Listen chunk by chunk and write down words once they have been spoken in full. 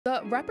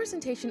The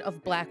representation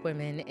of Black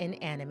women in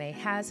anime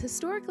has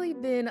historically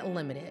been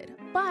limited,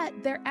 but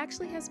there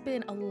actually has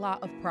been a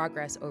lot of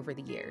progress over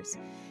the years.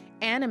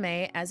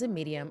 Anime as a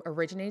medium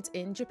originates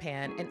in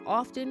Japan and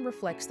often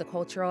reflects the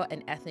cultural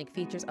and ethnic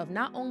features of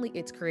not only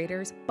its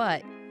creators,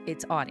 but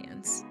its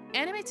audience.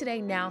 Anime today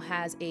now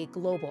has a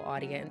global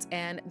audience,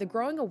 and the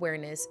growing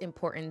awareness,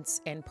 importance,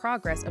 and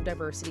progress of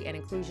diversity and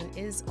inclusion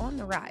is on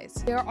the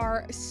rise. There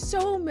are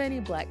so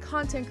many Black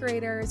content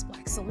creators,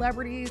 Black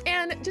celebrities,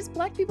 and just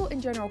Black people in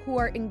general who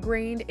are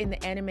ingrained in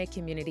the anime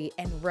community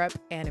and rep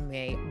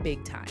anime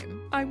big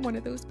time. I'm one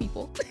of those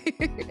people.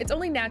 It's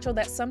only natural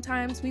that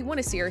sometimes we want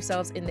to see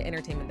ourselves in the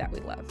entertainment that we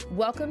love.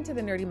 Welcome to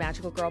the Nerdy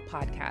Magical Girl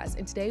podcast,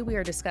 and today we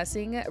are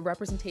discussing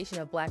representation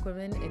of Black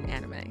women in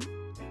anime.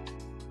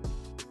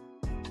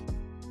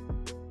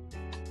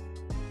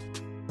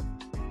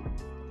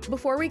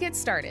 Before we get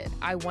started,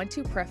 I want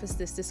to preface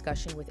this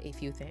discussion with a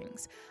few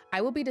things. I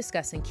will be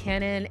discussing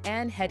canon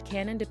and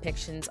headcanon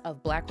depictions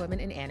of Black women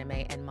in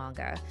anime and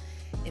manga.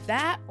 If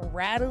that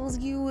rattles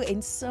you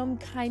in some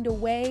kind of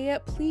way,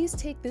 please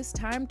take this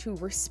time to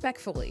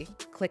respectfully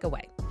click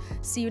away.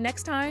 See you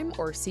next time,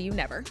 or see you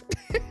never.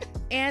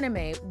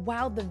 Anime,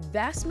 while the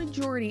vast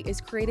majority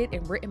is created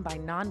and written by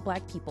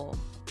non-Black people,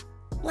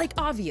 like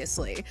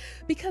obviously,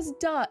 because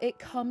duh, it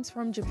comes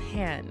from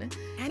Japan.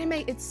 Anime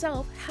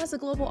itself has a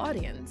global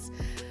audience.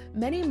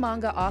 Many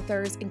manga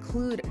authors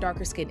include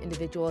darker-skinned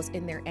individuals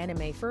in their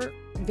anime for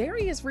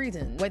various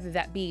reasons, whether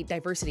that be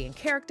diversity in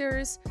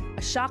characters,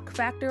 a shock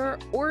factor,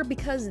 or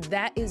because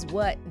that is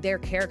what their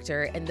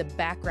character and the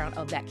background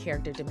of that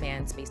character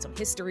demands based on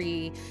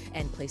history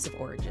and place of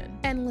origin.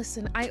 And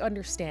listen, I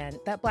understand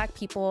that Black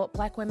people,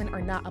 Black women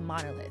are not a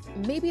monolith.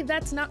 Maybe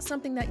that's not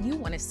something that you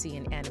want to see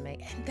in anime,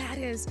 and that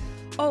is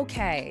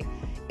okay.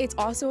 It's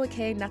also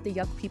okay not to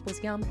yuck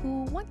people's yum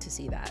who want to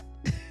see that.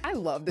 I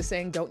love the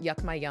saying, don't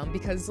yuck my yum,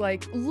 because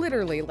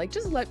literally,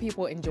 just let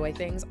people enjoy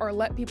things or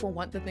let people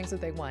want the things that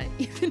they want,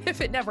 even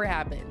if it never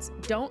happens.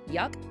 Don't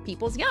yuck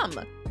people's yum.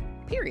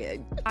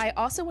 Period. I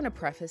also want to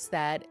preface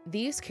that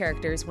these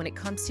characters, when it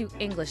comes to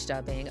English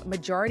dubbing,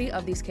 majority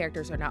of these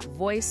characters are not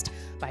voiced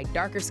by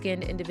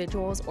darker-skinned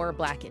individuals or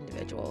Black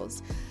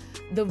individuals.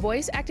 The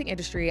voice acting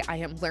industry, I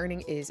am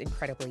learning, is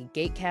incredibly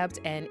gatekept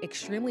and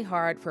extremely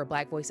hard for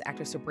Black voice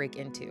actors to break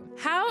into.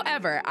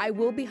 However, I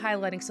will be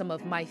highlighting some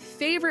of my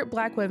favorite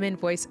Black women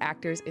voice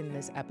actors in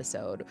this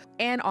episode,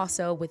 and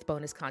also with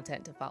bonus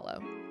content to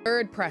follow.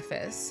 Third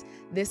preface,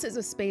 this is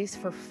a space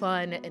for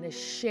fun and a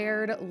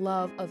shared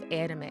love of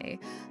anime.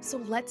 So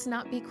let's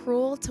not be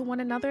cruel to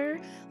one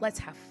another. Let's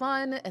have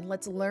fun and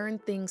let's learn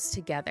things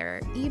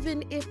together,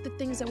 even if the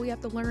things that we have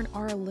to learn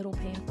are a little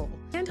painful.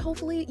 And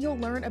hopefully you'll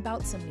learn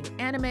about some new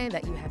anime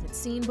that you haven't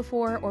seen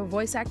before or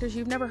voice actors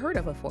you've never heard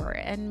of before,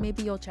 and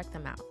maybe you'll check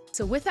them out.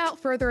 So without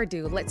further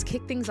ado, let's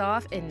kick things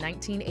off in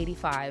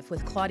 1985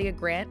 with Claudia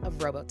Grant of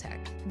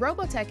Robotech.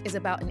 Robotech is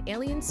about an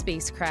alien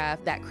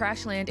spacecraft that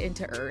crash land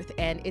into Earth,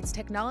 and its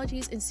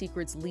technologies and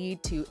secrets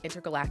lead to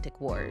intergalactic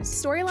wars.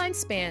 Storyline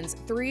spans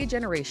 3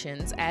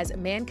 generations as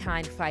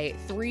mankind fight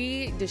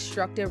 3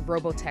 destructive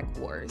Robotech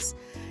wars.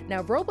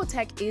 Now,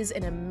 Robotech is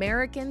an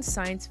American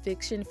science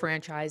fiction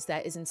franchise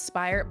that is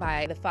inspired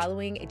by the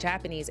following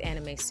Japanese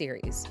anime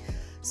series: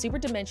 Super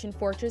Dimension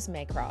Fortress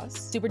Macross,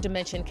 Super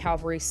Dimension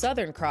Cavalry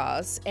Southern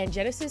Cross, and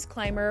Genesis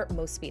Climber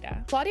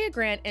Mospeada. Claudia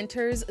Grant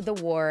enters the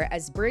war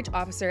as Bridge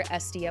Officer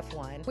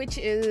SDF-1, which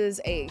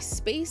is a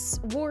space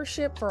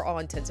warship for all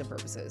intents and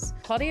purposes.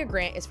 Claudia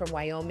Grant is from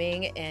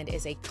Wyoming and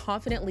is a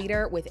confident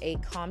leader with a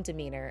calm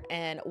demeanor.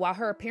 And while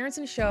her appearance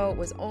in the show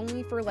was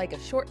only for a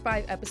short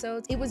 5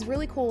 episodes, it was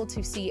really cool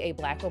to see a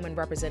Black woman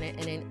represented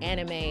in an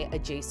anime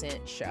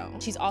adjacent show.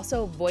 She's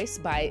also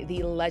voiced by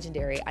the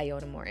legendary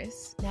Iona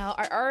Morris. Now,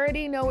 I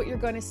already know what you're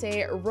going to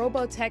say.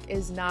 Robotech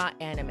is not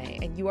anime,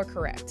 and you are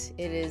correct.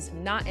 It is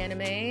not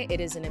anime. It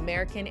is an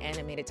American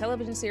animated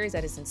television series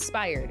that is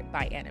inspired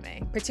by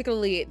anime,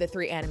 particularly the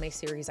 3 anime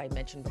series I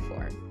mentioned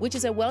before, which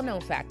is a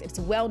well-known fact. It's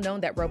well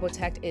known that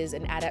Robotech is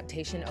an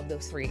adaptation of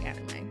those 3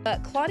 anime.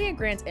 But Claudia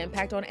Grant's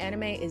impact on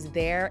anime is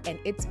there, and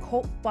its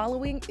cult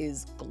following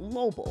is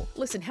global.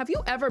 Listen, have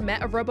you ever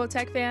met a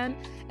Robotech fan?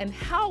 And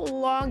how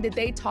long did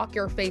they talk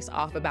your face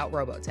off about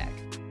Robotech?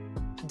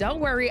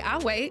 Don't worry,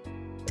 I'll wait.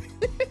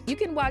 You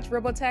can watch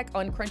Robotech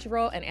on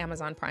Crunchyroll and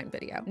Amazon Prime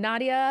Video.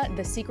 Nadia,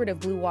 The Secret of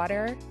Blue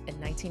Water in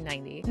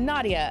 1990.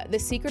 Nadia, The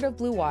Secret of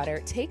Blue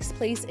Water takes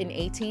place in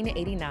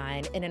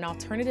 1889 in an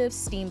alternative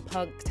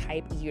steampunk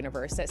type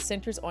universe that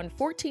centers on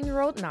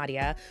 14-year-old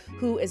Nadia,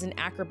 who is an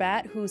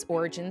acrobat whose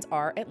origins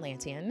are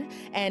Atlantean,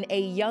 and a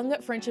young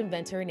French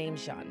inventor named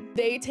Jean.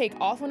 They take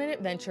off on an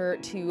adventure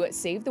to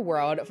save the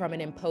world from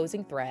an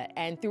imposing threat,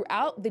 and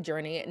throughout the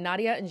journey,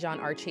 Nadia and Jean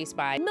are chased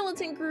by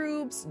militant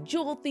groups,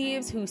 jewel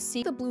thieves who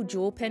seek the blue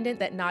jewel pendant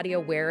that Nadia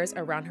wears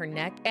around her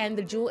neck, and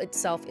the jewel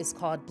itself is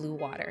called Blue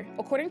Water.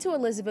 According to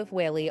Elizabeth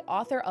Whaley,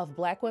 author of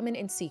Black Women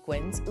in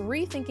Sequins,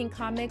 Rethinking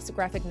Comics,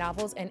 Graphic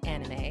Novels, and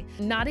Anime,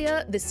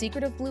 Nadia, The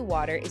Secret of Blue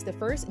Water is the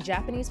first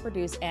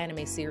Japanese-produced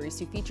anime series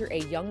to feature a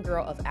young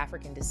girl of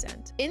African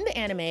descent. In the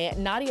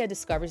anime, Nadia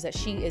discovers that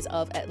she is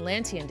of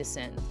Atlantean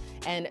descent,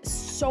 and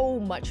so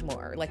much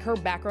more. Like, her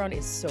background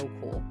is so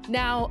cool.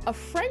 Now, a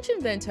French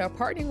inventor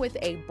partnering with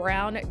a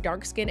brown,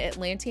 dark-skinned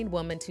Atlantean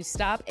woman to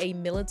stop a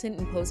militant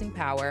imposing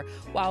power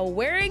while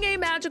wearing a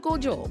magical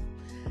jewel.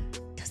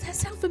 Does that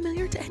sound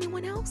familiar to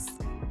anyone else?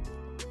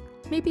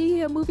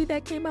 Maybe a movie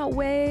that came out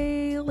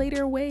way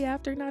later, way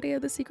after Nadia,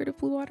 The Secret of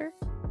Blue Water?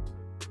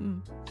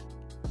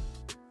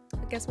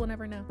 I guess we'll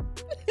never know.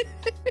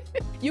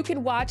 You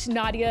can watch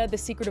Nadia, The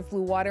Secret of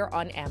Blue Water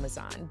on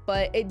Amazon,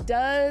 but it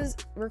does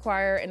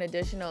require an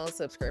additional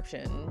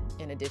subscription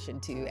in addition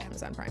to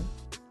Amazon Prime.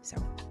 So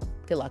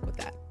good luck with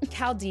that.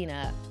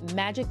 Caldina,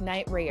 Magic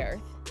Knight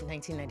Re-Earth,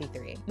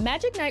 1993.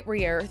 Magic Knight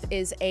Re-Earth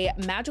is a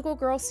magical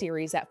girl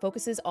series that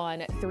focuses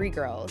on three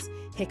girls,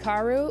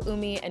 Hikaru,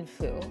 Umi, and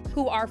Fu,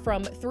 who are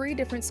from three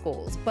different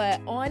schools, but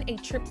on a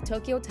trip to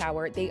Tokyo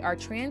Tower, they are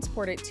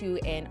transported to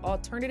an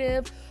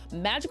alternative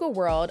magical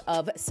world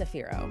of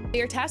Saphiro.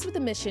 They are tasked with the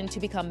mission to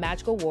become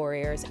magical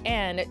warriors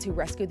and to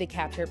rescue the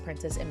captured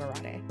Princess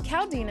Emeraude.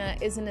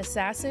 Caldina is an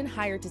assassin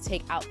hired to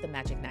take out the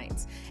Magic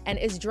Knights and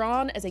is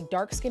drawn as a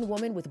dark-skinned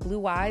woman with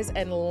blue eyes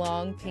and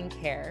long pink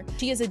hair.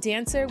 She is a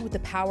dancer with the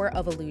power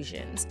of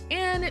illusions,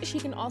 and she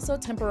can also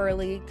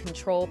temporarily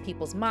control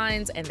people's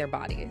minds and their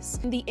bodies.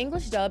 In the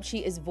English dub, she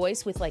is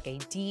voiced with like a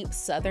deep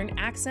Southern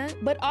accent,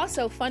 but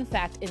also, fun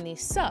fact, in the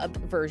subbed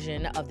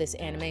version of this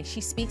anime,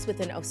 she speaks with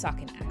an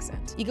Osakan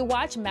accent. You can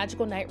watch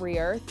Magical Knight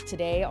Re-Earth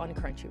today on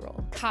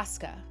Crunchyroll.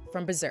 Casca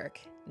from Berserk,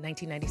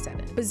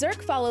 1997.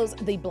 Berserk follows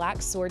the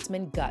black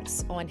swordsman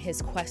Guts on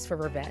his quest for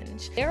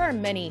revenge. There are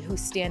many who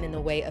stand in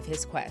the way of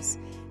his quest.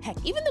 Heck,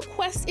 even the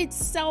quest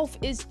itself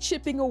is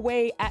chipping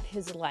away at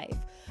his life.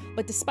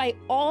 But despite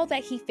all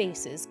that he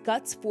faces,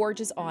 Guts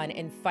forges on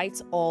and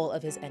fights all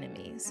of his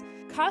enemies.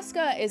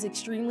 Casca is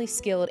extremely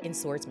skilled in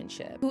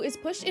swordsmanship, who is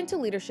pushed into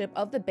leadership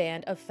of the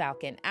band of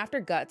Falcon after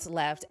Guts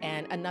left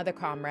and another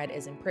comrade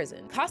is in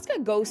prison. Casca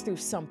goes through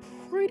some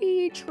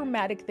pretty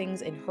traumatic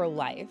things in her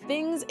life.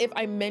 Things, if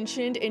I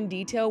mentioned in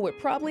detail, would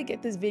probably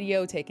get this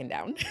video taken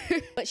down.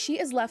 But she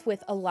is left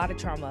with a lot of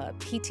trauma,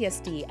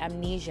 PTSD,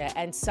 amnesia,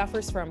 and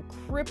suffers from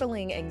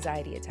crippling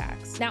anxiety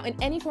attacks. Now, in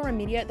any form of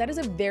media, that is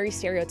a very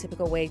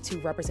stereotypical way to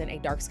represent a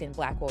dark-skinned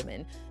Black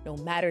woman, no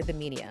matter the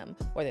medium,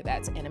 whether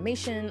that's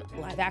animation,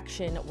 live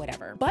action,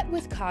 whatever. But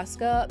with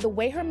Casca, the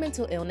way her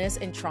mental illness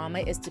and trauma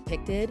is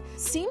depicted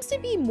seems to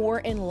be more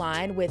in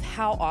line with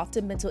how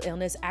often mental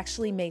illness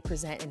actually may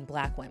present in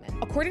Black women.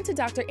 According to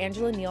Dr.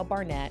 Angela Neal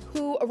Barnett,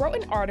 who wrote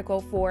an article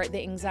for the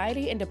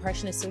Anxiety and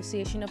Depression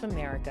Association of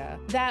America,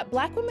 that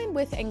Black women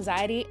with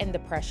anxiety and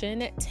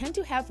depression tend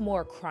to have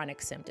more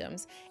chronic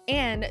symptoms,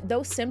 and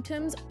those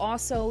symptoms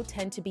also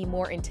tend to be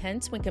more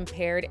intense when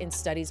compared in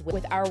studies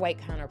with our white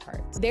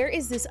counterparts. There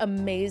is this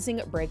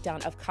amazing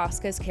breakdown of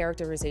Casca's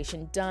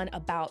characterization done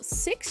about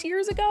 6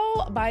 years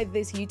ago by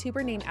this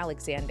YouTuber named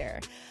Alexander.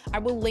 I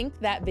will link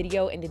that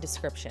video in the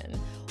description.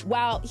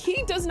 While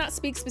he does not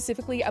speak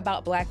specifically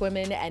about Black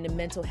women and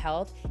mental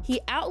health, he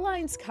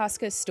outlines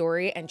Casca's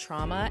story and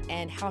trauma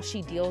and how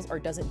she deals or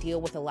doesn't deal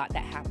with a lot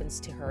that happens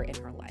to her in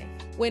her life.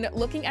 When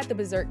looking at the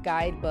Berserk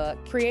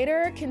guidebook,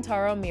 creator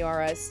Kentaro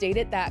Miura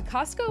stated that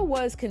Casca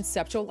was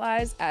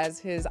conceptualized as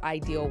his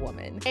ideal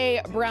woman,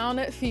 a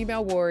brown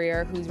female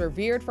warrior who's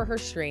revered for her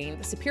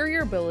strength,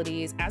 superior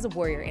abilities as a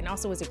warrior, and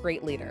also as a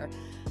great leader,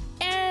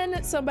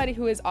 and somebody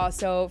who is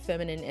also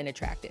feminine and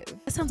attractive.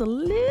 That sounds a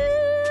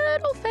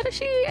little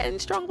fetishy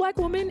and strong Black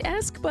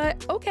woman-esque,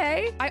 but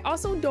okay. I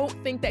also don't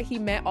think that he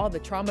meant all the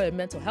trauma and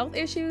mental health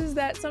issues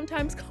that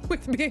sometimes come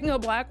with being a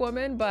Black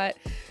woman, but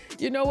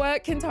you know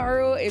what,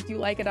 Kentaro, if you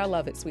like it, I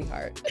love it,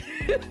 sweetheart.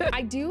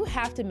 I do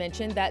have to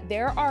mention that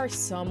there are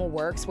some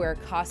works where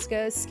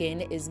Casca's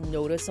skin is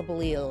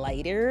noticeably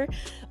lighter,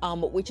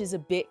 which is a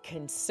bit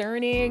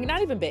concerning.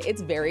 Not even a bit,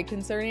 it's very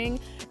concerning.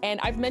 And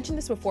I've mentioned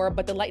this before,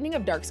 but the lightening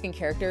of dark-skinned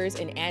characters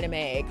in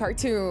anime,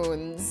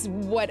 cartoons,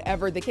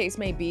 whatever the case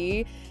may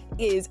be,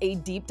 is a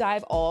deep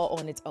dive all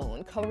on its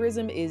own.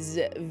 Colorism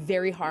is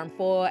very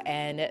harmful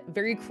and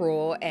very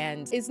cruel,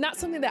 and it's not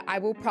something that I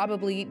will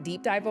probably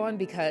deep dive on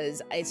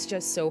because it's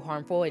just so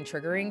harmful and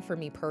triggering for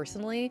me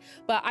personally.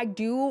 But I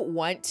do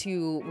want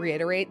to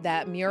reiterate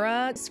that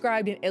Miura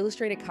described and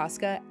illustrated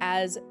Casca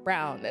as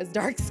brown, as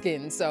dark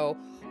skinned, so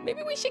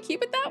maybe we should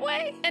keep it that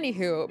way?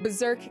 Anywho,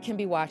 Berserk can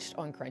be watched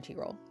on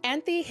Crunchyroll.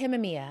 Anthe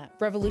Himamiya,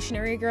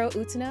 Revolutionary Girl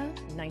Utena,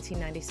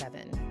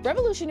 1997.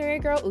 Revolutionary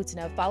Girl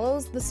Utena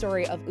follows the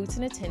story of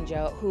Utena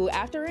Tenjo, who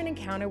after an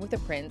encounter with a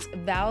prince,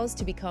 vows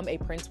to become a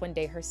prince one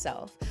day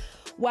herself.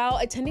 While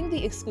attending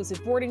the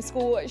exclusive boarding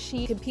school,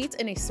 she competes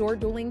in a sword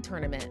dueling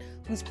tournament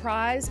whose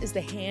prize is the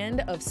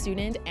hand of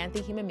student Anthy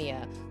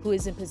Himamiya, who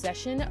is in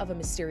possession of a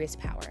mysterious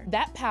power.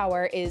 That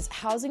power is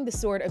housing the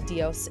sword of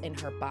Dios in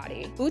her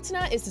body.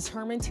 Utena is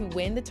determined to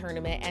win the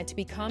tournament and to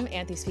become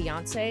Anthy's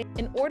fiance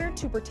in order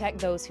to protect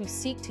those who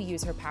seek to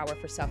use her power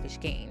for selfish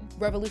gain.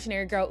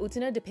 Revolutionary Girl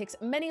Utena depicts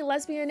many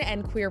lesbian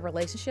and queer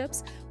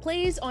relationships,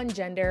 plays on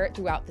gender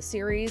throughout the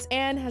series,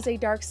 and has a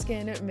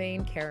dark-skinned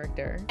main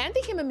character.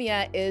 Anthy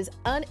Himamiya is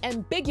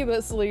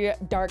unambiguously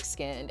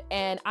dark-skinned,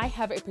 and I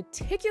have a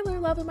particular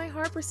love in my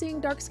heart for seeing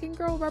dark-skinned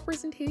girl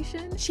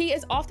representation. She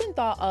is often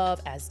thought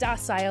of as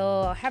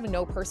docile, having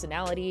no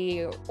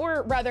personality,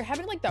 or rather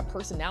having like the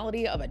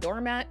personality of a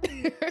doormat,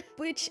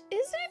 which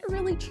isn't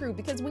really true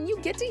because when you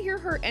get to hear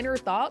her inner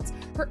thoughts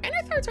are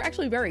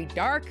actually very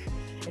dark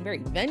and very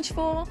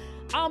vengeful.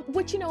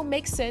 Which, you know,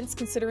 makes sense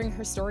considering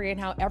her story and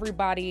how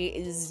everybody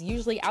is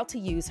usually out to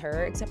use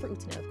her, except for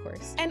Utena, of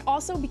course. And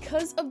also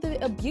because of the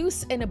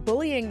abuse and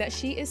bullying that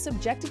she is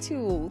subjected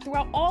to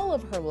throughout all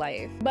of her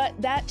life. But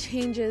that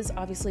changes,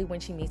 obviously, when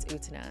she meets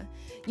Utena.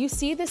 You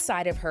see the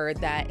side of her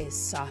that is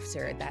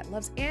softer, that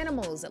loves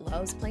animals, that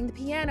loves playing the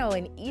piano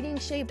and eating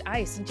shaved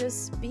ice and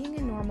just being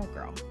a normal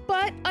girl.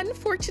 But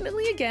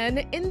unfortunately,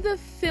 again, in the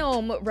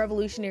film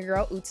Revolutionary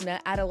Girl Utena,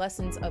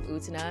 Adolescence of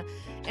Utena,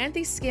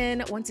 Anthy's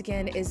skin, once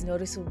again, is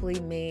noticeably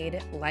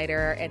made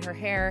lighter and her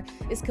hair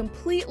is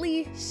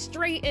completely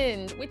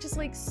straightened, which is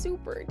like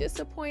super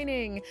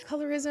disappointing.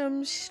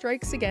 Colorism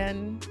strikes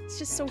again. It's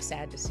just so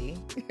sad to see.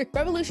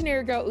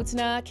 Revolutionary Girl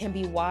Utena can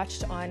be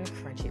watched on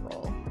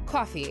Crunchyroll.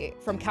 Coffee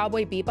from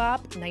Cowboy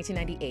Bebop,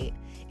 1998.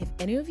 If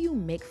any of you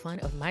make fun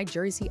of my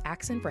Jersey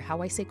accent for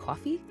how I say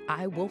coffee,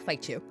 I will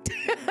fight you.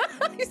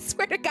 I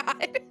swear to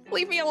God,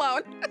 leave me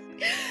alone.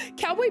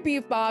 Cowboy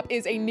Bebop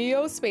is a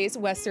neo-space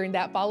western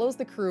that follows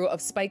the crew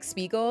of Spike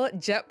Spiegel,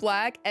 Jet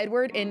Black,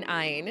 Edward, and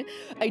Ein,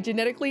 a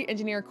genetically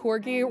engineered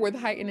corgi with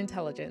heightened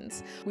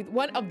intelligence, with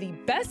one of the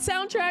best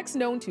soundtracks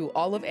known to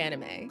all of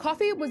anime.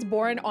 Coffee was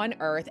born on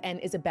Earth and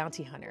is a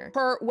bounty hunter.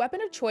 Her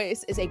weapon of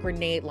choice is a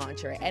grenade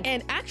launcher,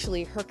 and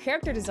actually her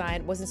character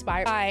design was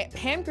inspired by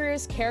Pam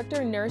Grier's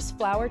character nurse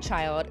flower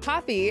child,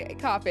 Coffee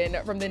Coffin,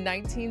 from the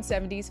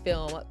 1970s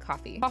film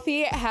Coffee.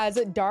 Coffee has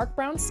dark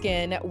brown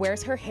skin,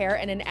 wears her hair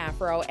in an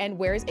afro, and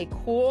wears a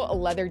cool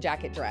leather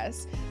jacket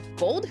dress,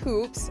 gold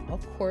hoops,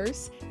 of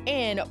course,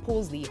 and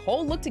pulls the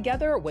whole look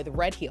together with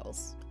red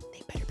heels.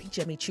 They better be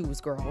Jimmy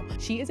Choo's, girl.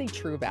 She is a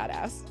true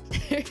badass.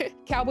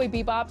 Cowboy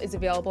Bebop is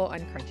available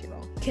on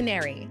Crunchyroll.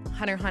 Canary,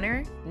 Hunter x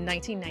Hunter,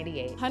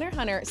 1998. Hunter x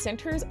Hunter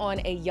centers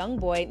on a young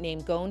boy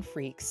named Gon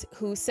Freaks,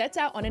 who sets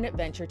out on an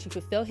adventure to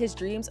fulfill his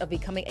dreams of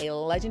becoming a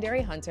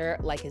legendary hunter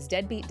like his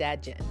deadbeat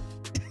dad, Jin.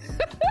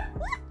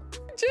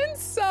 Jin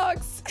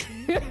sucks.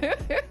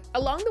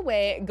 Along the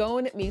way,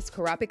 Gon meets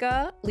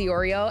Kurapika,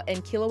 Leorio,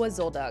 and Killua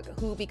Zolduk,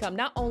 who become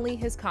not only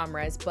his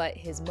comrades, but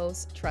his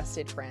most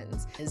trusted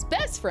friends. His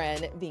best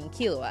friend being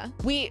Killua.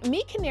 We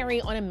meet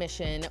Canary on a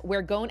mission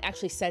where Gon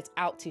actually sets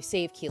out to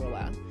save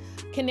Killua.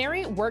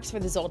 Canary works for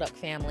the Zolduk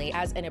family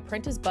as an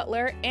apprentice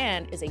butler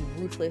and is a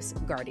ruthless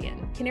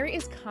guardian. Canary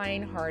is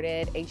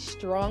kind-hearted, a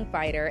strong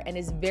fighter, and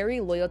is very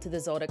loyal to the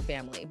Zolduk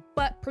family,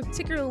 but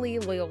particularly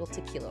loyal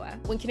to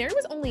Killua. When Canary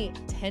was only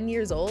 10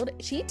 years old,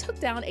 she took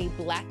down a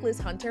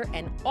blacklist hunter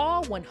and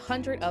all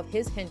 100 of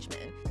his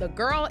henchmen. The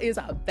girl is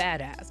a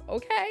badass,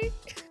 okay?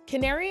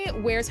 Canary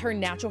wears her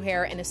natural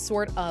hair in a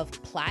sort of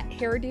plait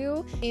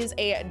hairdo, is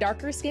a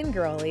darker skinned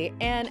girly,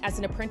 and as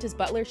an apprentice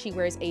butler, she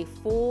wears a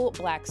full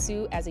black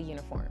suit as a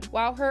uniform.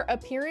 While her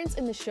appearance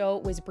in the show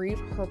was brief,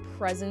 her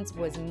presence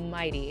was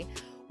mighty.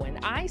 When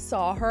I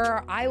saw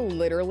her, I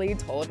literally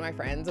told my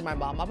friends and my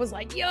mom, I was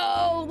like,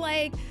 yo,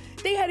 like,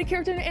 they had a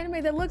character in an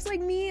anime that looks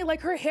like me,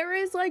 like her hair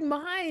is like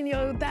mine,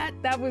 yo,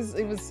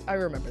 I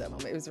remember that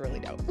moment, it was really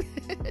dope.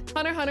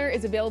 Hunter x Hunter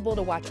is available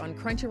to watch on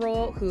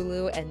Crunchyroll,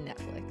 Hulu, and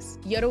Netflix.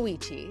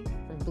 Yoruichi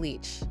from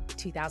Bleach,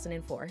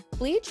 2004.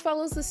 Bleach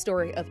follows the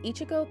story of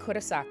Ichigo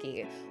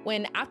Kurosaki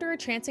when, after a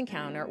trance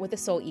encounter with a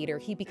soul eater,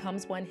 he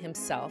becomes one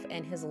himself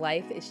and his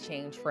life is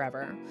changed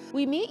forever.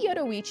 We meet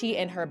Yoruichi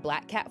in her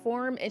black cat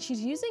form, and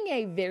she's using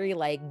a very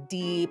like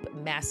deep,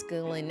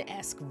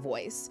 masculine-esque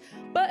voice,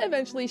 but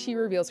eventually she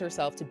reveals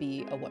herself to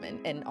be a woman,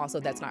 and also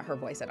that's not her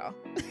voice at all.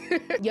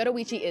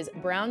 Yoruichi is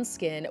brown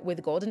skin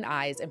with golden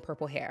eyes and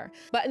purple hair,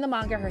 but in the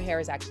manga her hair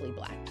is actually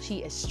black. She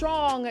is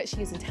strong,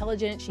 she is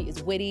intelligent, she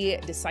is witty,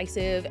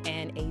 decisive,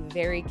 and a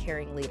very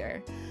caring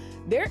leader.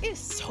 There is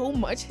so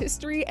much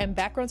history and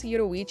background to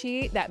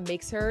Yoruichi that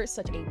makes her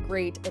such a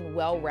great and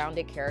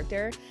well-rounded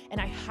character, and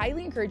I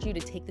highly encourage you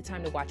to take the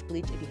time to watch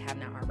Bleach if you have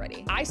not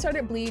already. I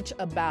started Bleach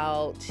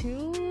about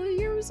 2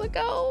 years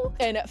ago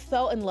and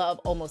fell in love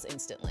almost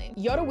instantly.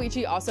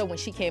 Yoruichi also, when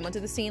she came onto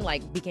the scene,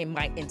 like became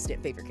my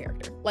instant favorite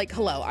character. Like,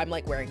 hello, I'm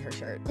like wearing her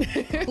shirt.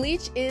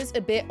 Bleach is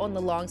a bit on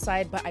the long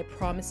side, but I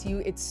promise you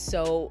it's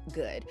so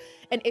good.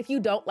 And if you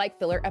don't like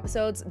filler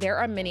episodes, there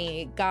are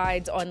many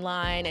guides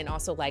online and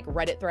also like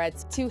Reddit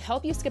threads to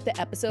help you skip the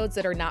episodes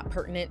that are not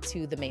pertinent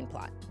to the main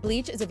plot.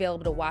 Bleach is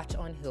available to watch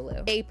on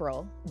Hulu.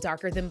 April,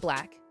 Darker Than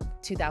Black,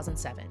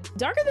 2007.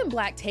 Darker Than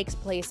Black takes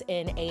place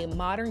in a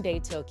modern day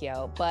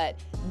Tokyo, but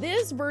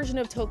this version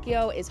of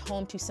Tokyo is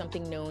home to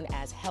something known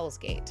as Hell's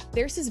Gate.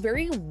 There's this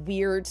very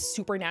weird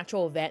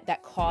supernatural event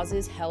that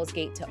causes Hell's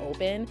Gate to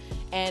open,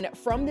 and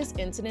from this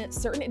incident,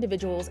 certain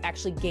individuals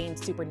actually gain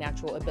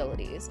supernatural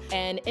abilities,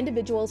 and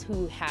individuals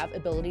who have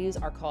abilities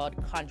are called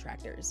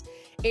contractors.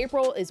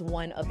 April is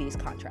one of these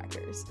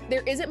contractors.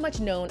 There isn't much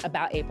known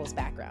about April's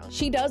background.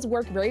 She does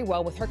work very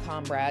well with her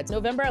comrades,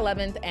 November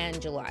 11th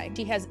and July.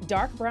 She has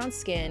dark brown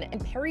skin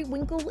and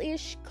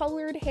periwinkle-ish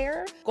colored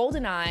hair,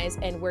 golden eyes,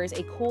 and wears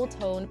a cool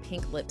tone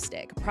pink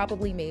lipstick,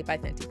 probably made by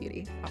Fenty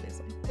Beauty,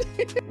 obviously.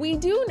 We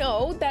do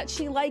know that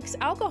she likes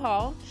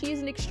alcohol.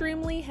 She's an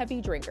extremely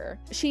heavy drinker.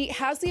 She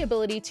has the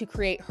ability to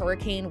create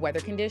hurricane weather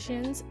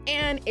conditions,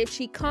 and if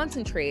she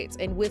concentrates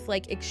and with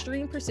like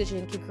extreme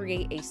precision can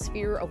create a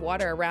sphere of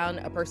water around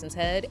a person's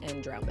head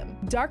and drown them.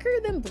 Darker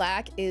Than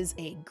Black is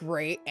a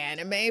great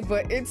anime,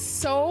 but it's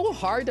so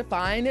hard to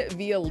find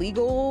via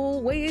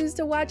legal ways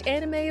to watch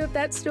anime if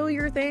that's still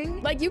your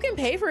thing. Like, you can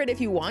pay for it if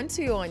you want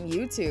to on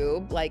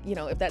YouTube, like, you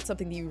know, if that's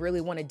something that you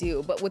really want to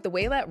do, but with the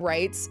way that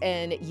rights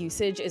and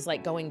usage is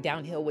like going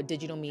downhill with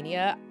digital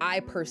media,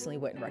 I personally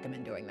wouldn't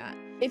recommend doing that.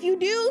 If you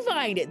do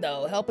find it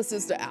though, help a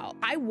sister out.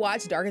 I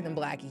watched Darker Than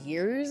Black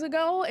years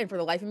ago, and for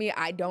the life of me,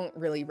 I don't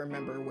really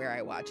remember where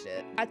I watched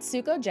it.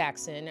 Atsuko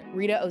Jackson,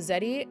 Rita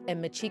Ozzetti,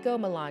 and Michiko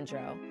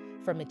Melandro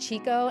from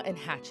Michiko and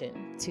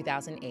Hatchin,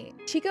 2008.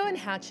 Michiko and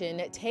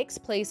Hatchin takes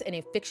place in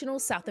a fictional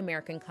South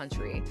American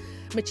country.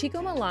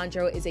 Michiko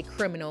Melandro is a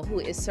criminal who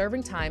is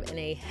serving time in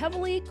a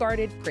heavily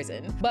guarded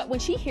prison. But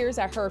when she hears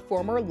that her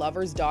former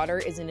lover's daughter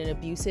is in an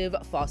abusive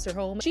foster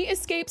home, she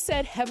escapes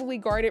said heavily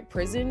guarded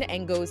prison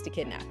and goes to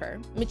kidnap her.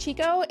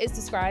 Michiko is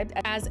described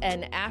as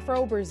an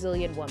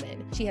Afro-Brazilian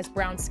woman. She has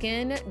brown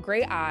skin,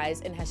 gray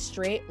eyes, and has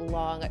straight,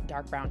 long,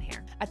 dark brown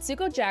hair.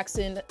 Atsuko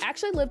Jackson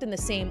actually lived in the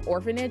same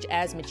orphanage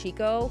as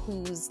Michiko,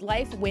 whose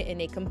life went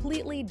in a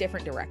completely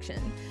different direction.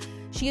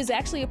 She is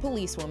actually a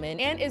policewoman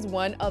and is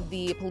one of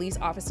the police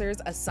officers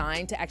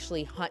assigned to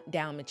actually hunt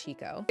down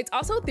Michiko. It's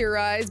also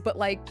theorized, but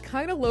like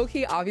kind of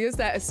low-key obvious,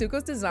 that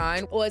Asuko's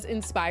design was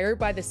inspired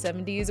by the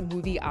 70s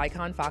movie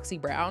icon Foxy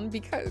Brown,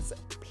 because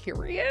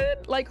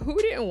period, like who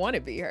didn't want to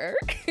be her?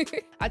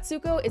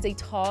 Atsuko is a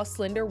tall,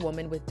 slender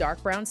woman with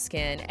dark brown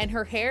skin, and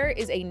her hair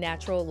is a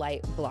natural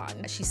light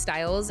blonde. She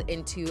styles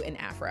into an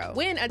afro.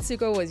 When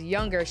Atsuko was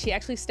younger, she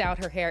actually styled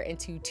her hair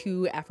into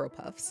 2 afro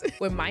puffs.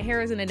 When my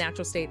hair is in a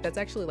natural state, that's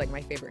actually like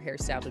my favorite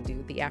hairstyle to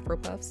do, the afro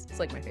puffs. It's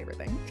like my favorite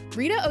thing.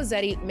 Rita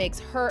Ozzetti makes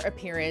her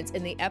appearance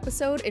in the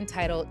episode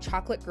entitled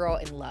Chocolate Girl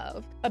in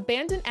Love.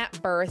 Abandoned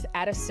at birth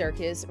at a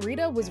circus,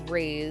 Rita was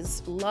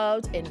raised,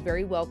 loved, and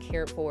very well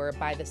cared for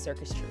by the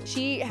circus troupe.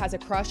 She has a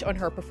crush on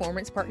her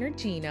performance partner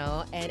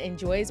Gino and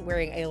enjoys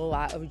wearing a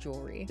lot of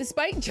jewelry.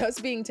 Despite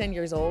just being 10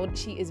 years old,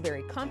 she is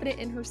very confident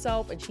in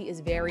herself and she is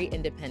very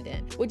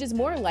independent, which is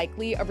more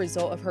likely a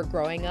result of her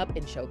growing up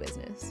in show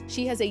business.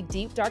 She has a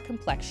deep dark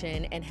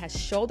complexion and has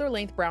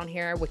shoulder-length brown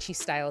hair, which she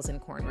styles in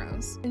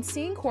cornrows. And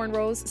seeing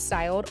cornrows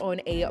styled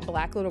on a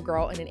black little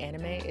girl in an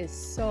anime is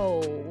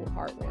so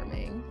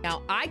heartwarming.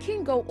 Now, I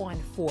can go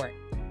on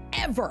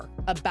forever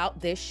about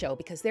this show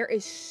because there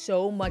is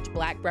so much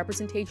Black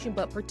representation,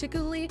 but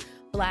particularly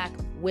Black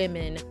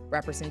women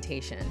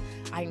representation.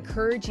 I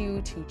encourage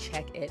you to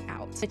check it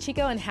out.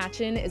 Michiko and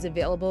Hatchin is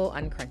available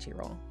on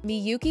Crunchyroll.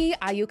 Miyuki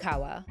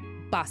Ayukawa,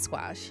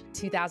 Basquash,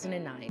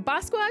 2009.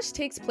 Basquash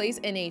takes place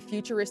in a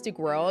futuristic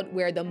world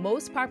where the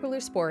most popular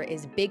sport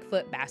is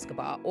Bigfoot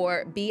basketball,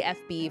 or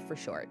BFB for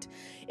short.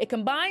 It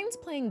combines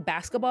playing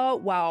basketball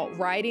while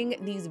riding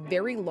these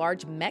very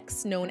large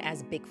mechs known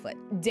as Bigfoot.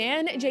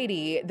 Dan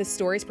JD, the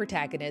story's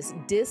protagonist,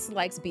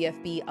 dislikes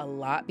BFB a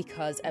lot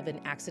because of an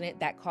accident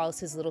that caused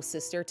his little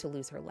sister to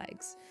lose her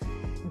legs.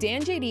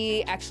 Dan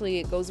JD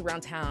actually goes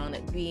around town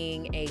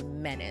being a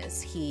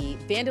menace. He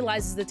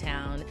vandalizes the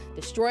town,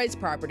 destroys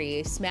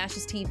property,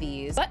 smashes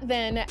TVs, but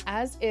then,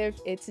 as if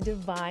it's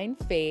divine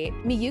fate,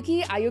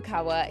 Miyuki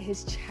Ayukawa,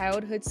 his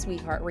childhood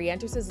sweetheart,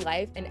 re-enters his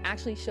life and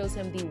actually shows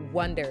him the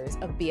wonders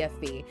of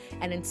BFB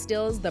and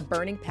instills the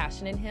burning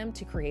passion in him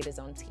to create his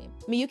own team.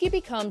 Miyuki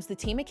becomes the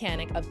team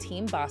mechanic of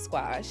Team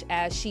Basquash,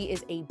 as she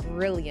is a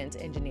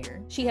brilliant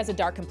engineer. She has a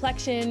dark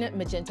complexion,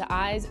 magenta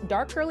eyes,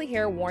 dark curly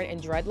hair worn in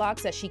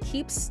dreadlocks that she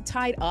keeps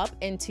tied up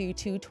into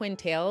 2 twin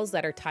tails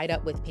that are tied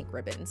up with pink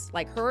ribbons.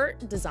 Like, her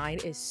design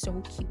is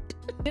so cute.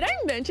 Did I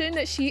mention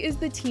that she is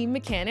the team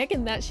mechanic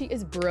and that she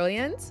is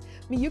brilliant?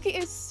 Miyuki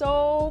is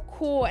so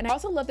cool, and I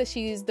also love that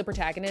she's the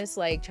protagonist,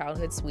 like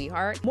childhood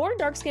sweetheart. More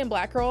dark-skinned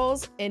Black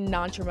girls in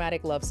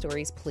non-traumatic love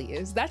stories,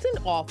 please. That's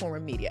in all form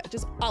of media,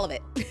 just all of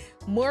it.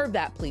 More of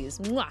that, please.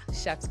 Mwah,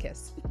 chef's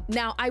kiss.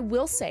 Now, I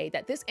will say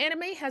that this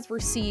anime has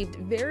received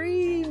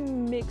very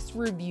mixed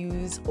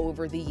reviews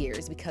over the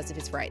years because of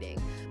its writing.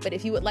 But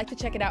if you would like to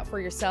check it out for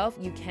yourself,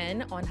 you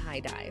can on High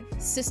Dive.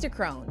 Sister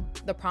Crone,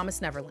 The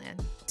Promised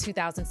Neverland,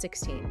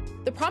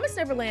 2016. The Promised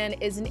Neverland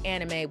is an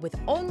anime with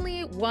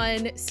only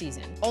one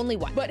season, only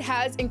one, but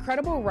has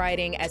incredible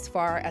writing as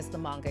far as the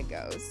manga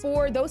goes.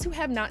 For those who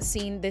have not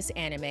seen this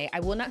anime,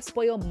 I will not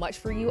spoil much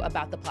for you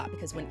about the plot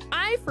because when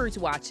I first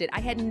watched it, I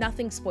had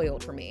nothing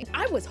spoiled for me.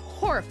 I was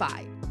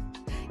horrified,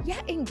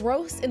 yet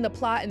engrossed in the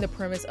plot and the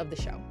premise of the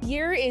show. The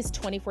year is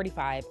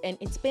 2045, and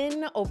it's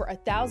been over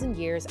 1,000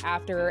 years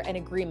after an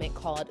agreement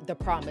called The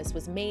Promise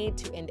was made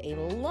to end a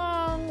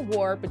long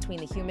war between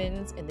the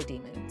humans and the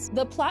demons.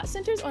 The plot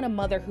centers on a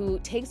mother who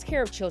takes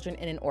care of children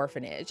in an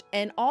orphanage,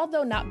 and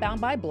although not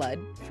bound by blood,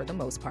 for the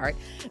most part,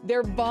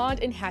 their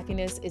bond and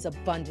happiness is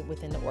abundant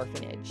within the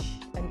orphanage,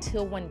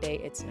 until one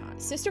day it's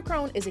not. Sister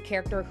Crone is a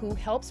character who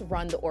helps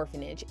run the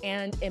orphanage,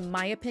 and in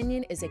my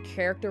opinion, is a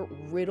character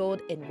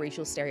riddled in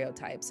racial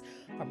stereotypes.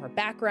 From her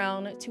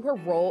background, to her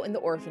role in the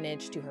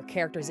orphanage, to her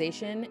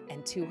characterization,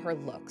 and to her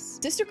looks.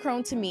 Sister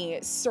Crone to me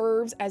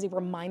serves as a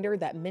reminder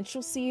that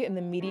minstrelsy in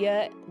the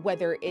media,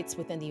 whether it's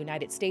within the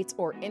United States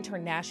or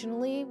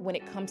internationally, when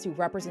it comes to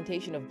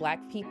representation of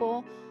Black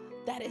people,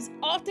 that is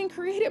often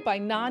created by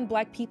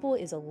non-Black people,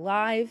 is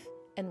alive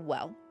and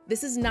well.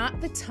 This is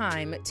not the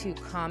time to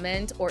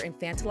comment or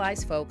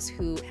infantilize folks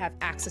who have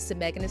access to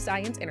Megan Thee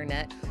Stallion's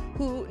internet,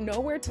 who know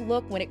where to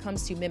look when it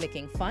comes to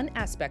mimicking fun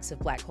aspects of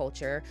Black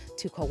culture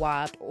to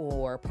co-opt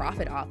or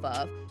profit off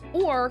of,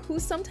 or who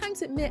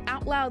sometimes admit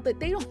out loud that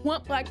they don't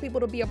want Black people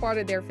to be a part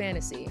of their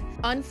fantasy.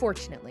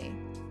 Unfortunately,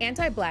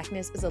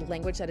 anti-Blackness is a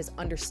language that is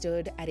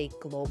understood at a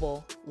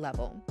global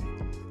level.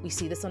 We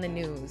see this on the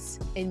news,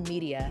 in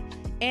media,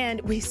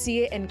 and we see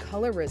it in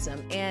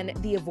colorism and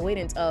the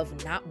avoidance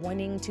of not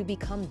wanting to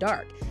become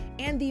dark,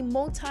 and the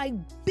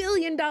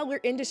multi-billion-dollar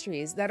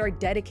industries that are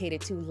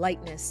dedicated to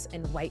lightness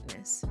and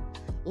whiteness.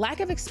 Lack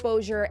of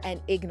exposure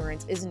and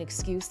ignorance is an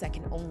excuse that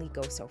can only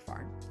go so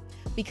far.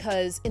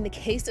 Because in the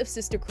case of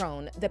Sister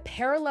Crone, the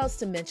parallels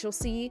to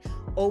minstrelsy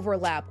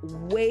overlap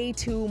way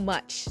too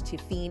much to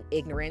feign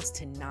ignorance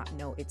to not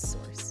know its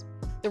source.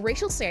 The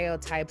racial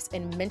stereotypes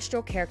and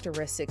minstrel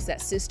characteristics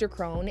that Sister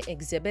Crone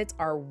exhibits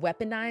are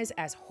weaponized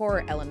as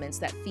horror elements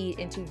that feed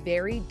into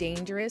very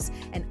dangerous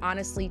and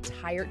honestly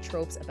tired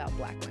tropes about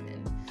Black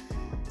women.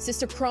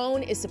 Sister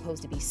Crone is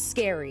supposed to be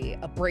scary,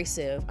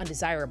 abrasive,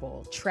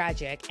 undesirable,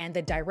 tragic, and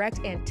the direct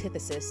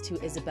antithesis to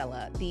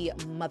Isabella, the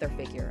mother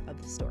figure of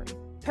the story.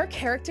 Her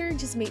character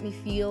just made me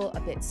feel a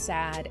bit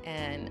sad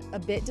and a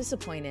bit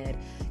disappointed,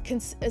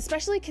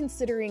 especially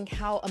considering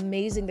how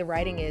amazing the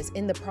writing is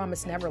in The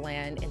Promised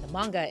Neverland, in the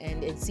manga,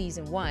 and in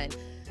season 1.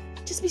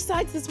 Just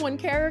besides this one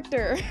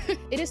character.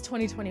 It is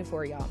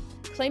 2024, y'all.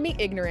 Claiming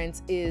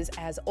ignorance is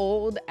as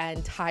old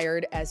and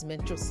tired as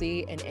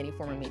minstrelsy in any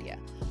form of media.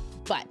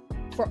 But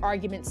for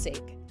argument's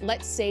sake,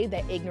 let's say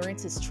that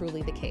ignorance is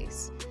truly the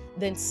case.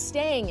 Then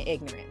staying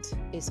ignorant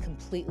is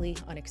completely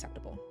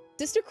unacceptable.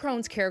 Sister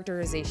Crone's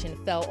characterization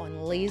fell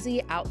on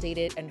lazy,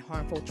 outdated, and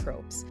harmful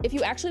tropes. If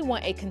you actually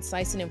want a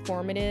concise and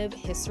informative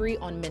history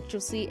on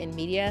minstrelsy in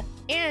media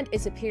and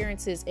its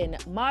appearances in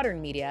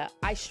modern media,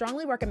 I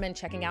strongly recommend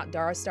checking out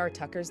Dara Starr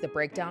Tucker's The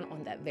Breakdown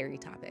on that very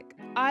topic.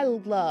 I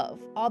love,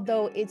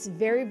 although it's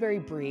very, very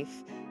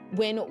brief,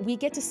 when we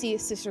get to see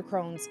Sister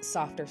Crone's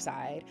softer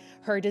side,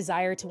 her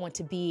desire to want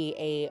to be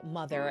a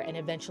mother and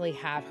eventually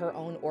have her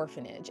own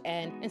orphanage,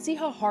 and see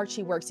how hard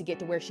she works to get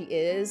to where she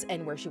is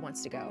and where she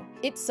wants to go.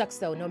 It sucks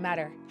though, no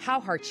matter how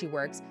hard she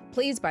works,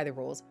 plays by the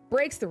rules,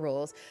 breaks the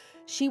rules,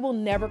 she will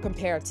never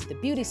compare to the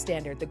beauty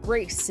standard, the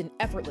grace and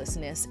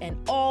effortlessness, and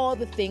all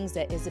the things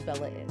that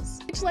Isabella is.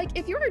 It's like,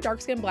 if you're a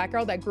dark-skinned Black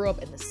girl that grew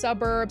up in the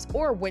suburbs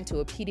or went to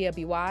a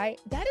PWI,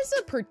 that is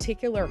a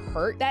particular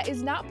hurt that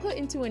is not put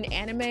into an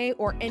anime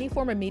or any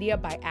form of media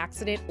by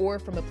accident or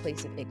from a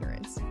place of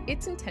ignorance.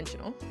 It's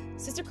intentional.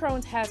 Sister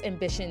Crone has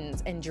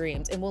ambitions and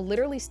dreams and will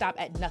literally stop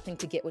at nothing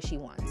to get what she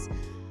wants.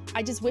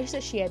 I just wish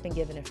that she had been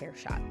given a fair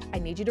shot. I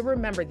need you to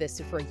remember this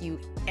before you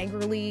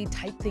angrily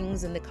type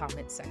things in the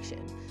comments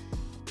section.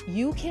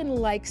 You can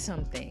like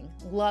something,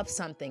 love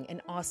something,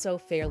 and also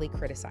fairly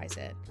criticize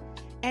it.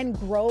 And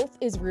growth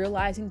is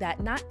realizing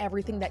that not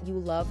everything that you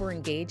love or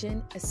engage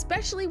in,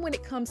 especially when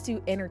it comes to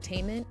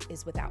entertainment,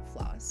 is without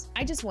flaws.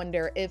 I just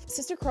wonder if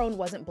Sister Crone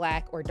wasn't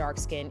Black or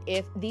dark-skinned,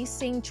 if these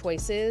same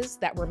choices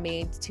that were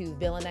made to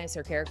villainize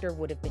her character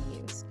would have been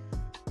used.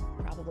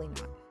 Probably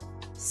not.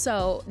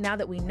 So now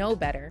that we know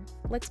better,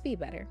 let's be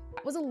better.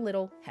 That was a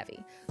little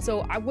heavy,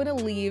 so I want to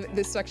leave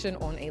this section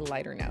on a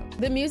lighter note.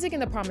 The music in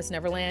The Promised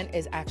Neverland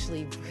is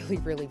actually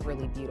really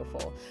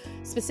beautiful.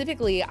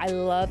 Specifically, I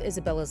love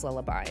Isabella's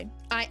lullaby.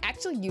 I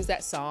actually use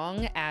that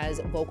song as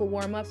vocal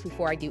warm-ups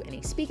before I do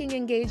any speaking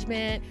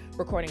engagement,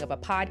 recording of a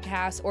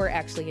podcast, or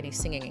actually any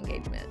singing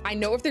engagement. I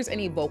know if there's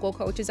any vocal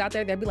coaches out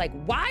there, they'd be like,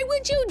 why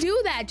would you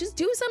do that? Just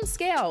do some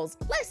scales.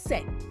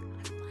 Listen,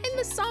 I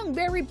find the song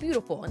very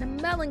beautiful in a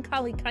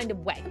melancholy kind of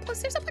way. And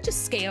plus, there's a bunch of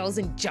scales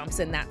and jumps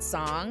in that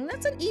song.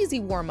 That's an easy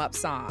warm-up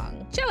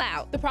song. Chill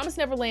out. The Promised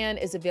Neverland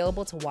is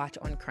available to watch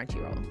on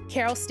Crunchyroll.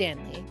 Carol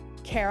Stanley,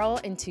 Carol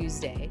and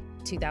Tuesday,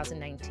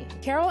 2019.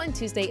 Carol and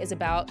Tuesday is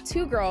about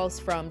two girls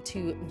from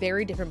two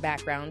very different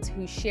backgrounds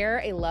who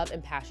share a love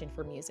and passion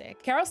for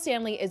music. Carol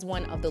Stanley is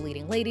one of the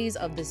leading ladies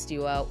of this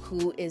duo,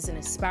 who is an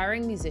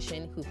aspiring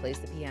musician who plays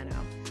the piano.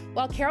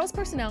 While Carol's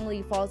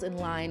personality falls in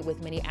line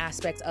with many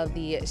aspects of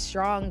the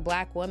strong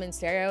Black woman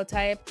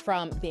stereotype,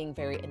 from being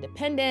very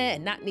independent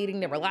and not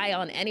needing to rely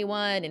on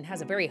anyone, and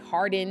has a very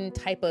hardened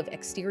type of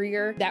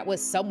exterior that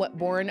was somewhat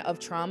born of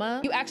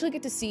trauma, you actually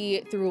get to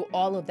see through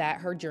all of that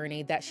her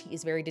journey, that she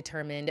is very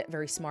determined,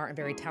 very smart, and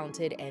very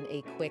talented, and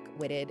a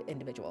quick-witted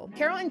individual.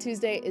 Carol and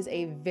Tuesday is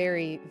a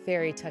very,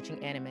 very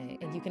touching anime,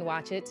 and you can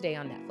watch it today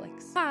on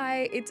Netflix.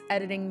 Hi, it's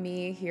editing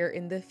me here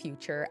in the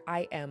future.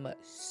 I am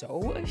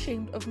so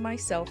ashamed of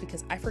myself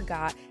because I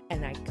forgot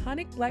an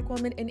iconic Black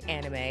woman in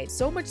anime,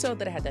 so much so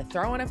that I had to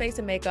throw on a face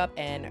and makeup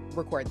and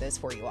record this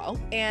for you all.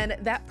 And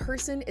that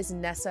person is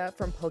Nessa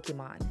from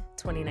Pokemon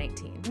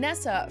 2019.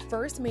 Nessa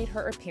first made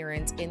her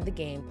appearance in the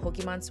game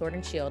Pokemon Sword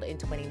and Shield in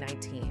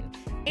 2019,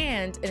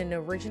 and in an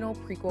original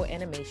prequel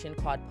animation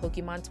called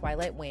Pokemon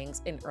Twilight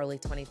Wings in early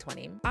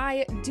 2020.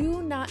 I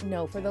do not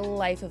know for the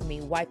life of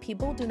me why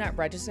people do not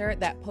register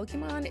that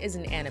Pokemon is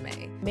an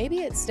anime. Maybe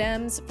it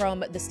stems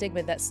from the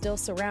stigma that still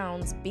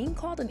surrounds being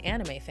called an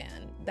anime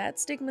fan. That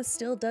stigma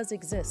still does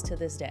exist to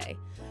this day.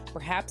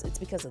 Perhaps it's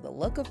because of the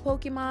look of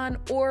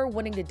Pokemon or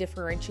wanting to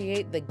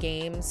differentiate the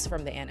games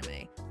from the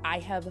anime. I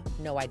have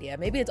no idea.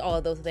 Maybe it's all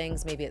of those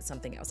things, maybe it's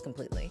something else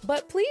completely.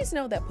 But please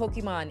know that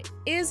Pokemon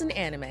is an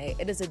anime.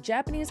 It is a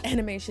Japanese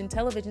animation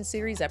television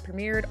series that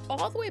premiered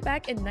all the way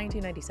back in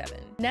 1997.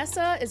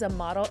 Nessa is a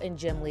model and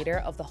gym leader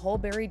of the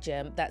Wholeberry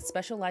Gym that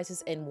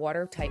specializes in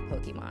water-type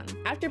Pokemon.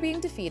 After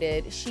being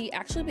defeated, she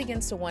actually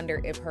begins to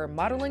wonder if her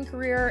modeling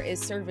career is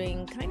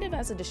serving kind of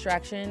as a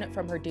distraction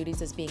from her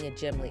duties as being a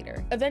gym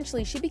leader.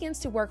 Eventually, she begins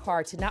to work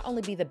hard to not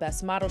only be the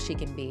best model she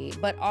can be,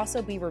 but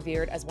also be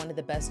revered as one of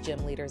the best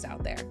gym leaders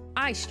out there.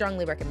 I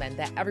strongly recommend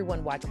that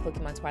everyone watch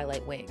Pokemon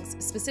Twilight Wings,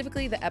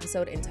 specifically the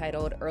episode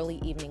entitled Early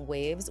Evening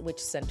Waves, which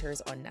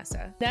centers on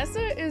Nessa.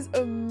 Nessa is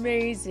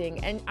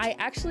amazing, and I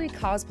actually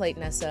cosplayed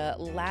Nessa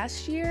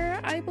last year,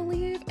 I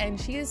believe, and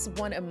she is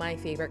one of my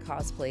favorite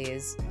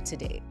cosplays to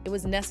date. It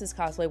was Nessa's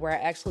cosplay where I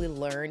actually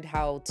learned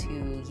how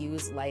to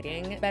use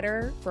lighting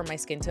better for my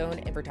skin tone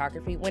and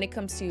photography when it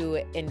comes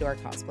to indoor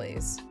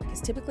cosplays,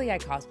 because typically I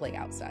cosplay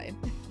outside.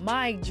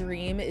 My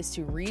dream is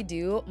to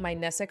redo my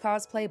Nessa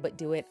cosplay, but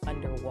do it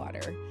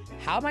underwater.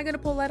 How am I gonna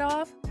pull that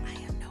off? I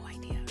have no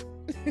idea.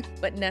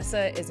 But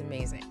Nessa is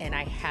amazing, and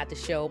I had to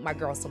show my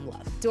girl some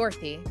love.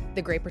 Dorothy,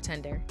 the Great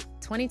Pretender,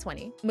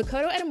 2020.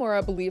 Makoto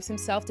Edamura believes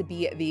himself to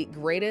be the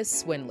greatest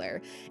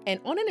swindler, and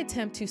on an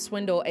attempt to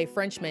swindle a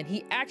Frenchman,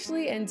 he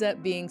actually ends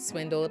up being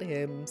swindled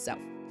himself.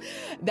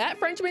 That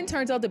Frenchman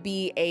turns out to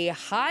be a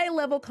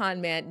high-level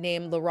con man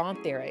named Laurent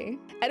Théry.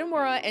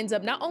 Edamura ends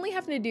up not only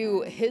having to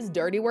do his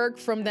dirty work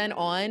from then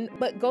on,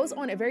 but goes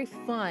on a very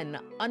fun,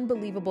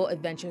 unbelievable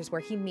adventures where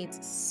he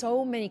meets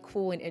so many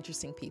cool and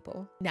interesting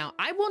people. Now,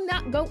 I will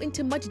not go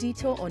into much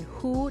detail on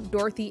who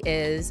Dorothy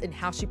is and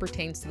how she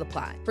pertains to the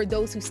plot, for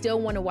those who still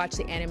want to watch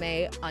the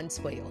anime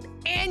unspoiled.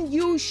 And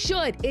you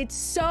should! It's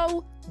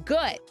so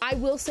good. I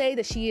will say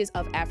that she is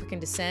of African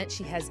descent.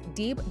 She has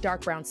deep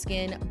dark brown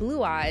skin,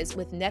 blue eyes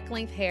with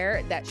neck-length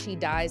hair that she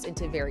dyes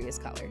into various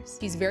colors.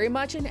 She's very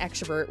much an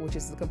extrovert, which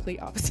is the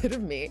complete opposite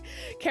of me,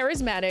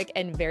 charismatic,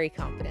 and very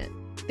confident.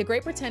 The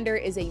Great Pretender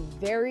is a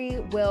very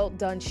well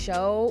done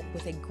show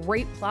with a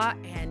great plot,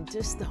 and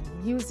just the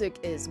music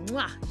is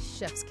mwah,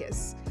 chef's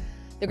kiss.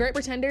 The Great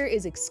Pretender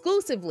is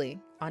exclusively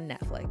on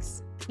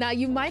Netflix. Now,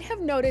 you might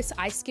have noticed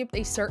I skipped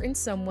a certain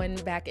someone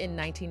back in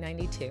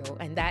 1992,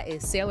 and that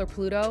is Sailor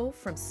Pluto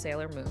from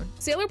Sailor Moon.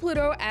 Sailor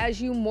Pluto,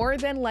 as you more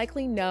than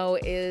likely know,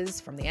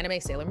 is from the anime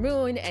Sailor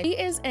Moon, and she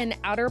is an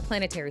outer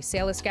planetary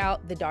Sailor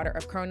Scout, the daughter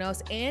of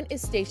Kronos, and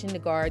is stationed to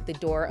guard the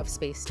door of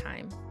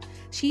space-time.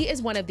 She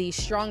is one of the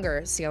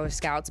stronger Sailor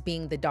Scouts,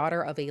 being the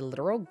daughter of a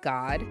literal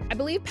god. I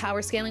believe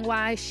power scaling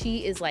wise,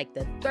 she is like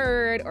the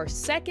third or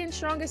second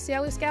strongest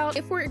Sailor Scout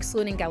if we're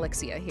excluding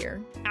Galaxia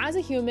here. As a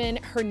human,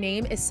 her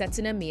name is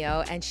Setsuna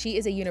Mio, and she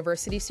is a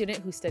university student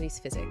who studies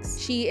physics.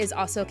 She is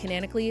also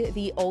canonically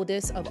the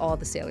oldest of all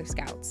the Sailor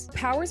Scouts.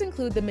 Powers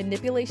include the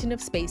manipulation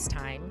of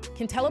space-time,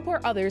 can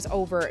teleport others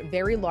over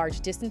very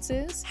large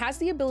distances, has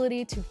the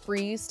ability to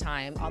freeze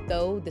time,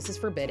 although this is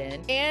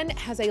forbidden, and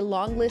has a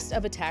long list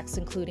of attacks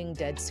including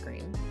Dead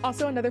Scream.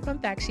 Also, another fun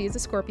fact, she is a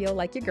Scorpio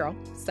like your girl,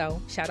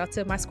 so shout out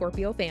to my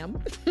Scorpio fam.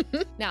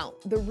 Now,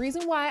 the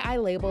reason why I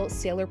label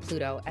Sailor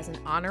Pluto as an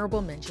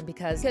honorable mention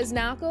because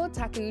Naoko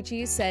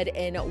Takeuchi said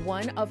in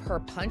one of her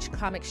Punch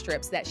comic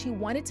strips that she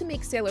wanted to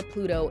make Sailor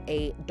Pluto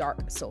a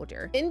dark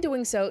soldier. In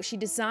doing so, she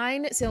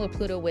designed Sailor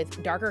Pluto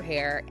with darker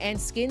hair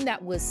and skin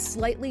that was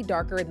slightly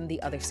darker than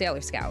the other Sailor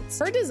Scouts.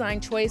 Her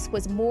design choice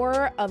was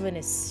more of an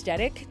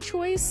aesthetic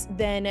choice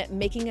than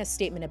making a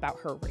statement about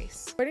her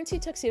race. According to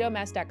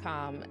TuxedoMask.com,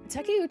 Takeuchi.com,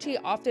 Takeuchi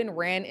often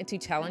ran into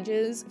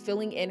challenges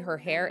filling in her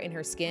hair and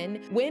her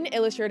skin when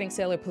illustrating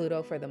Sailor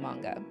Pluto for the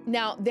manga.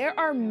 Now, there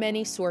are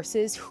many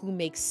sources who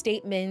make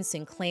statements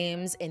and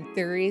claims and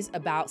theories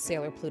about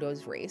Sailor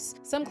Pluto's race.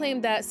 Some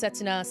claim that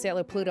Setsuna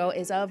Sailor Pluto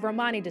is of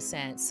Romani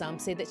descent. Some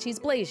say that she's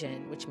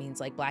Blasian, which means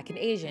like Black and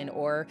Asian,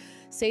 or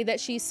say that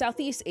she's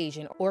Southeast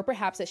Asian, or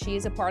perhaps that she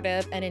is a part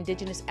of an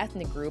indigenous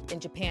ethnic group in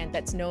Japan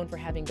that's known for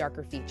having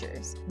darker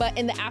features. But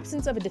in the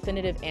absence of a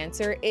definitive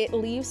answer, it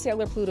leaves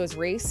Sailor Pluto's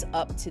race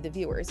up to the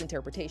viewer's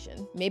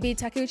interpretation. Maybe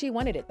Takeuchi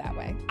wanted it that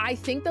way. I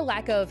think the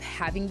lack of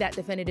having that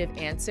definitive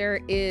answer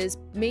is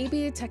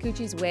maybe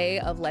Takeuchi's way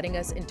of letting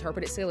us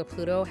interpret Sailor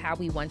Pluto how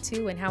we want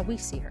to and how we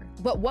see her.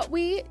 But what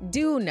we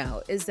do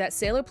know is that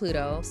Sailor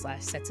Pluto /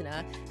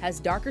 Setsuna has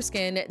darker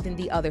skin than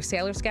the other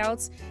Sailor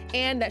Scouts,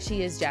 and that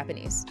she is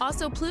Japanese.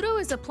 Also, Pluto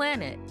is a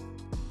planet.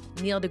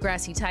 Neil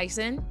deGrasse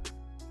Tyson,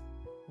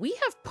 we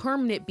have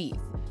permanent beef.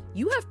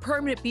 You have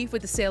permanent beef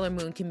with the Sailor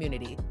Moon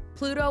community.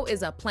 Pluto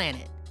is a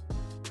planet.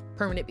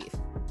 Permanent beef.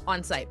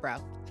 On site, bro.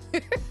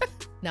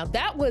 Now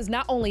that was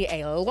not only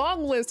a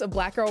long list of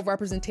Black girl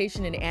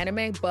representation in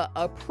anime, but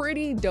a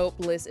pretty dope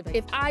list.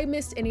 If I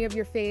missed any of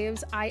your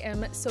faves, I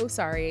am so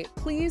sorry.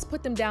 Please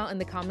put them down in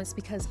the comments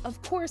because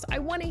of course I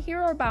want to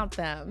hear about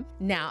them.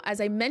 Now, as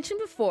I mentioned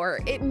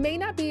before, it may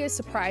not be a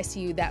surprise to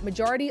you that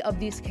majority of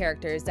these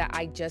characters that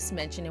I just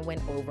mentioned and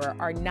went over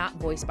are not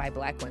voiced by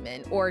Black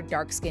women or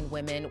dark-skinned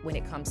women when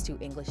it comes to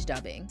English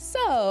dubbing.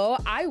 So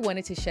I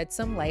wanted to shed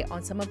some light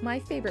on some of my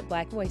favorite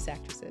Black voice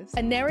actresses.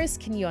 Aneris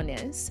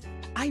Quinones.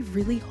 I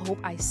really hope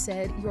I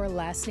said your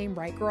last name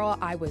right, girl.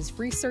 I was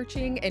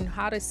researching and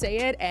how to say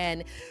it,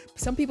 and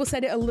some people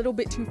said it a little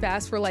bit too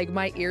fast for like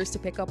my ears to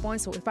pick up on.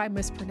 So if I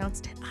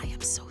mispronounced it, I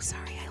am so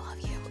sorry. I love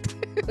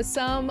you. But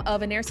some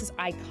of Aneris'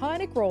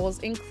 iconic roles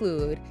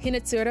include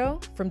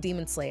Hinetsuru from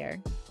Demon Slayer,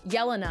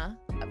 Yelena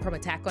from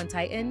Attack on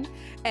Titan,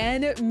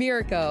 and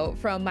Mirako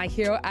from My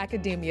Hero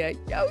Academia.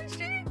 Yo,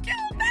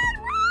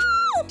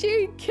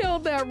 she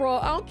killed that role.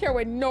 I don't care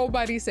what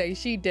nobody says,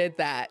 she did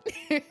that.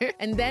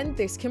 And then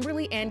there's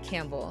Kimberly Ann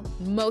Campbell.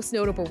 Most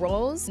notable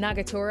roles,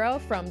 Nagatoro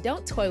from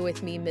Don't Toy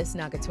With Me, Miss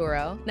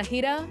Nagatoro,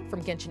 Nahida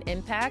from Genshin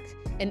Impact,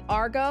 and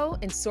Argo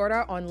in Sword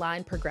Art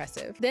Online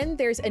Progressive. Then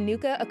there's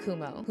Anuka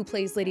Akumo, who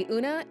plays Lady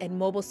Una in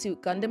Mobile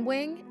Suit Gundam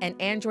Wing and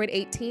Android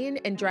 18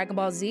 in Dragon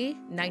Ball Z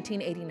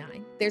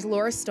 1989. There's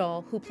Laura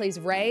Stoll, who plays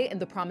Rei in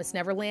The Promised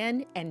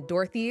Neverland and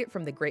Dorothy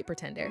from The Great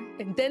Pretender.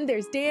 And then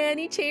there's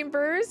Danny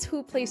Chambers,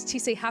 who plays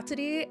Chisei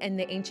Hatsuri in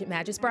The Ancient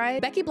Magus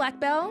Bride, Becky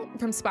Blackbell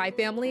from Spy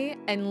Family,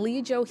 and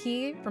Lee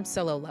Jo-hee from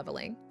Solo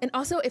Leveling. And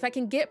also, if I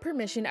can get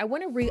permission, I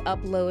want to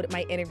re-upload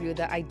my interview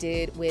that I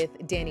did with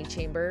Danny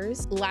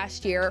Chambers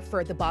last year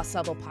for the Boss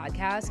Level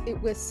podcast.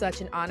 It was such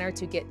an honor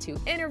to get to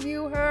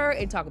interview her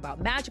and talk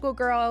about magical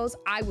girls.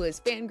 I was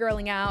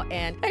fangirling out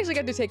and I actually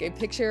got to take a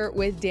picture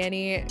with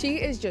Danny. She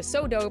is just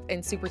so dope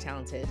and super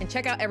talented, and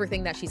check out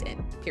everything that she's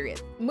in,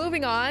 period.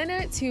 Moving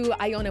on to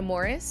Iona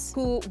Morris,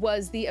 who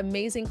was the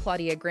amazing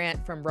Claudia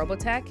Grant from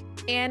Robotech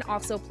and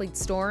also played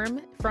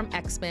Storm from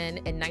X-Men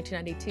in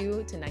 1992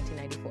 to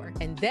 1994.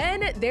 And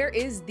then there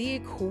is the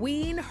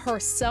queen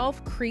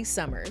herself, Cree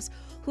Summers,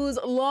 whose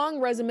long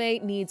resume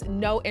needs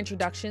no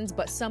introductions,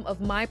 but some of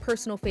my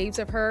personal faves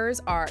of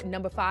hers are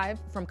Number 5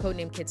 from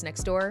Codename Kids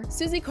Next Door,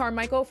 Susie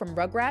Carmichael from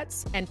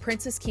Rugrats, and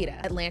Princess Kita,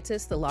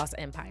 Atlantis: The Lost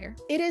Empire.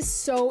 It is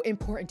so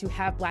important to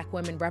have Black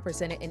women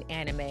represented in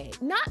anime,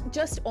 not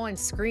just on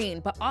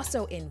screen, but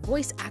also in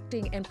voice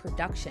acting and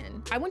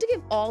production. I want to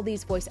give all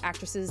these voice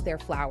actresses their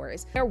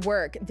flowers. Their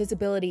work,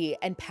 visibility,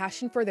 and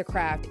passion for their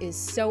craft is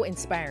so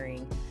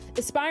inspiring.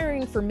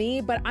 Aspiring for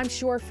me, but I'm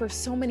sure for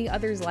so many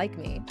others like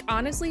me.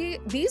 Honestly,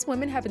 these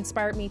women have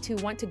inspired me to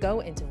want to go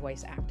into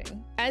voice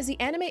acting. As the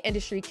anime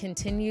industry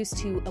continues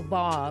to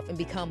evolve and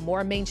become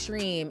more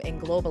mainstream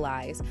and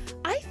globalized,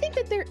 I think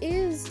that there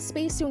is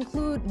space to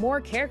include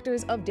more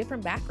characters of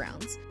different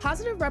backgrounds.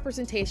 Positive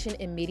representation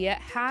in media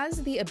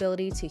has the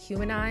ability to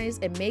humanize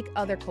and make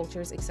other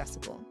cultures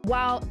accessible.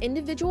 While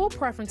individual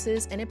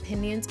preferences and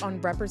opinions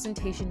on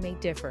representation may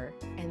differ,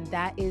 and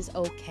that is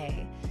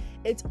okay,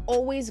 it's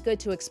always good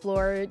to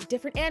explore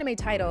different anime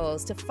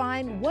titles to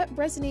find what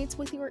resonates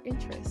with your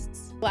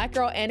interests. Black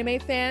girl anime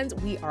fans,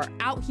 we are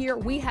out here.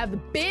 We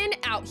have been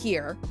out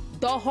here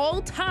the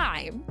whole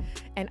time,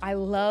 and I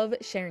love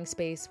sharing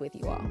space with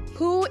you all.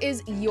 Who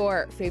is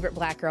your favorite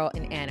Black girl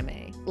in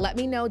anime? Let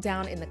me know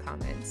down in the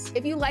comments.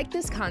 If you like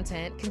this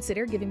content,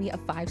 consider giving me a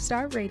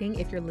 5-star rating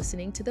if you're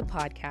listening to the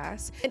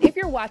podcast. And if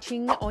you're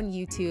watching on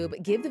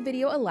YouTube, give the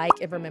video a like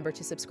and remember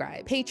to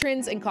subscribe.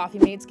 Patrons and coffee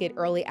mates get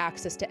early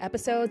access to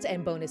episodes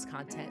and bonus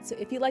content. So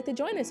if you'd like to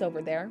join us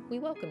over there, we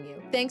welcome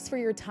you. Thanks for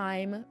your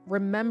time.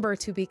 Remember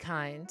to be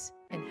kind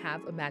and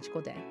have a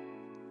magical day.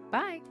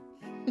 Bye.